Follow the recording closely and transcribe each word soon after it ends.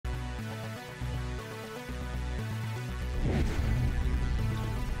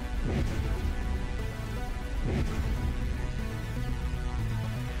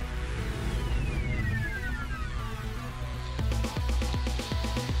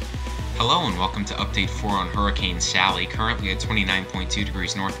Hello and welcome to Update 4 on Hurricane Sally, currently at 29.2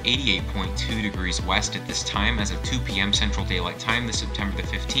 degrees north, 88.2 degrees west at this time as of 2 p.m. Central Daylight Time, this September the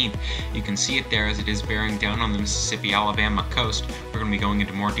 15th. You can see it there as it is bearing down on the Mississippi-Alabama coast. We're going to be going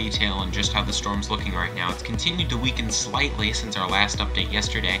into more detail on just how the storm's looking right now. It's continued to weaken slightly since our last update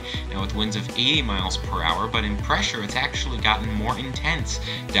yesterday, now with winds of 80 miles per hour, but in pressure it's actually gotten more intense,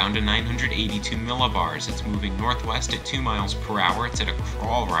 down to 982 millibars. It's moving northwest at 2 miles per hour. It's at a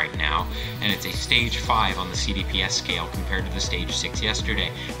crawl right now, and it's a stage 5 on the CDPS scale compared to the stage 6 yesterday.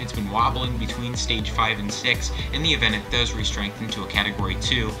 It's been wobbling between stage 5 and 6. In the event it does re-strengthen to a category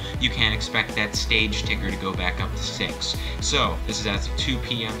 2, you can expect that stage ticker to go back up to 6. So this is as of 2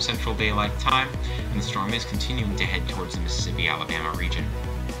 p.m. Central Daylight Time, and the storm is continuing to head towards the Mississippi-Alabama region.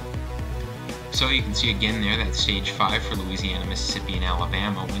 So you can see again there that stage 5 for Louisiana, Mississippi, and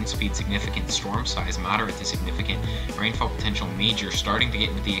Alabama. Wind speed significant, storm size moderate to significant, rainfall potential major, starting to get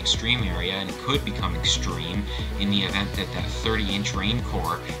into the extreme area, and it could become extreme in the event that that 30-inch rain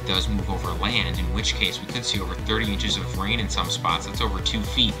core does move over land, in which case we could see over 30 inches of rain in some spots. That's over 2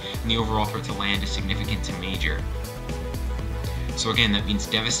 feet, and the overall threat to land is significant to major. So again, that means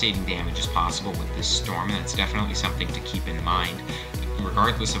devastating damage is possible with this storm, and that's definitely something to keep in mind.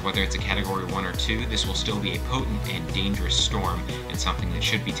 Regardless of whether it's a Category 1 or 2, this will still be a potent and dangerous storm, and something that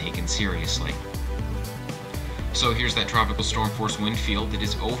should be taken seriously. So here's that tropical storm force wind field that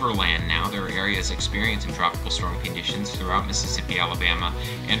is over land now. There are areas experiencing tropical storm conditions throughout Mississippi, Alabama,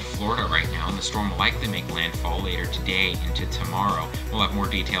 and Florida right now, and the storm will likely make landfall later today into tomorrow. We'll have more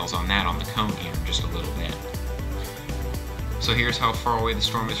details on that on the cone here in just a little bit. So here's how far away the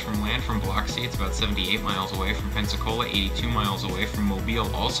storm is from land. From Biloxi, it's about 78 miles away. From Pensacola, 82 miles away. From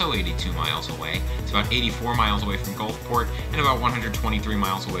Mobile, also 82 miles away. It's about 84 miles away from Gulfport, and about 123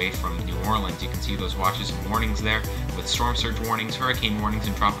 miles away from New Orleans. You can see those watches and warnings there, with storm surge warnings, hurricane warnings,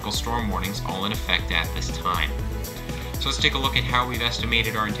 and tropical storm warnings all in effect at this time. So let's take a look at how we've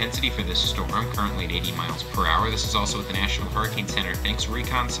estimated our intensity for this storm, currently at 80 miles per hour. This is also what the National Hurricane Center thinks.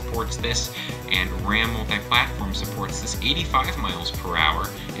 Recon supports this, and RAM Multi-Platform supports this. 85 miles per hour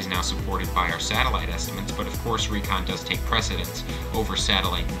is now supported by our satellite estimates, but of course Recon does take precedence over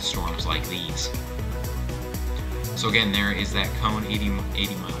satellite in storms like these. So again, there is that cone, 80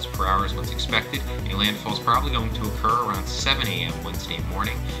 miles per hour is what's expected. A landfall is probably going to occur around 7 a.m. Wednesday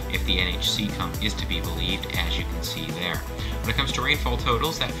morning, if the NHC is to be believed, as you can see there. When it comes to rainfall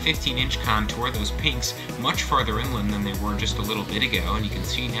totals, that 15-inch contour, those pinks, much farther inland than they were just a little bit ago, and you can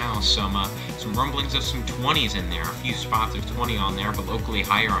see now some rumblings of some 20s in there, a few spots of 20 on there, but locally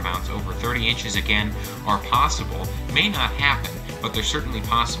higher amounts, over 30 inches again, are possible. May not happen, but they're certainly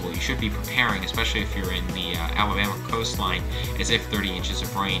possible. You should be preparing, especially if you're in the Alabama coastline, as if 30 inches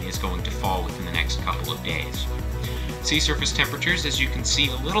of rain is going to fall within the next couple of days. Sea surface temperatures, as you can see,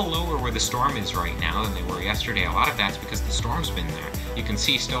 a little lower where the storm is right now than they were yesterday. A lot of that's because the storm's been there. You can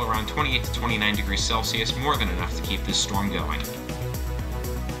see still around 28 to 29 degrees Celsius, more than enough to keep this storm going.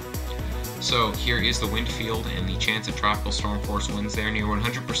 So here is the wind field and the chance of tropical storm force winds there, near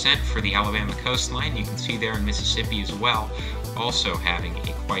 100% for the Alabama coastline. You can see there in Mississippi as well, also having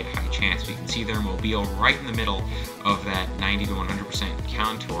a quite high chance. You can see there Mobile right in the middle of that 90 to 100%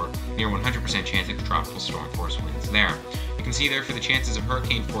 contour, near 100% chance of tropical storm force winds there. You can see there for the chances of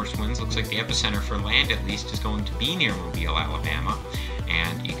hurricane force winds, looks like the epicenter for land at least is going to be near Mobile, Alabama,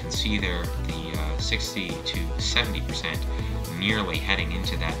 and you can see there the 60 to 70% nearly heading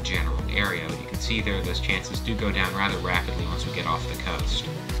into that general area. But you can see there those chances do go down rather rapidly once we get off the coast.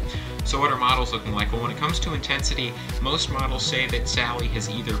 So what are models looking like? Well, when it comes to intensity, most models say that Sally has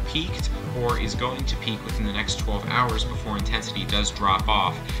either peaked or is going to peak within the next 12 hours before intensity does drop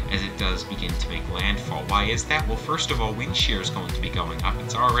off as it does begin to make landfall. Why is that? Well, first of all, wind shear is going to be going up.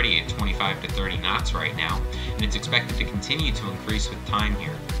 It's already at 25 to 30 knots right now, and it's expected to continue to increase with time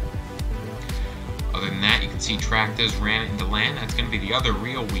here. Other than that, you can see track does ran into land. That's going to be the other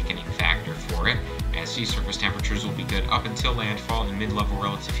real weakening factor for it, as sea surface temperatures will be good up until landfall, and mid-level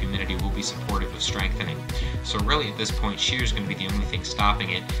relative humidity will be supportive of strengthening. So really at this point, shear is going to be the only thing stopping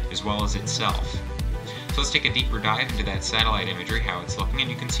it, as well as itself. So let's take a deeper dive into that satellite imagery, how it's looking, and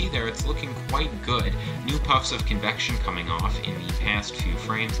you can see there it's looking quite good. New puffs of convection coming off in the past few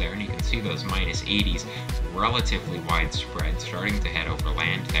frames there, and you can see those minus 80s relatively widespread, starting to head over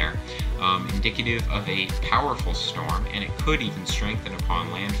land there. Indicative of a powerful storm, and it could even strengthen upon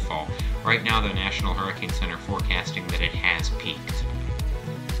landfall. Right now, the National Hurricane Center forecasting that it has peaked.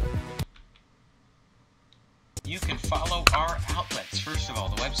 You can follow our outlets. First of all,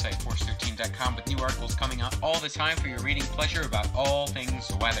 the website, force13.com, with new articles coming out all the time for your reading pleasure about all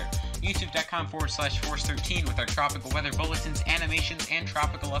things weather. youtube.com/Force13 with our tropical weather bulletins, animations, and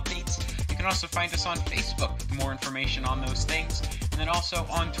tropical updates. You can also find us on Facebook with more information on those things. And then also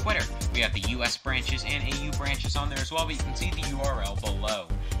on Twitter, we have the US branches and AU branches on there as well, but you can see the URL below.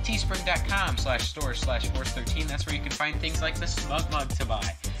 teespring.com/store/Force13, that's where you can find things like the Smug Mug to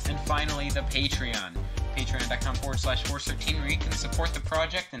buy. And finally, the Patreon. Patreon.com/Force13, where you can support the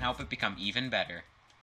project and help it become even better.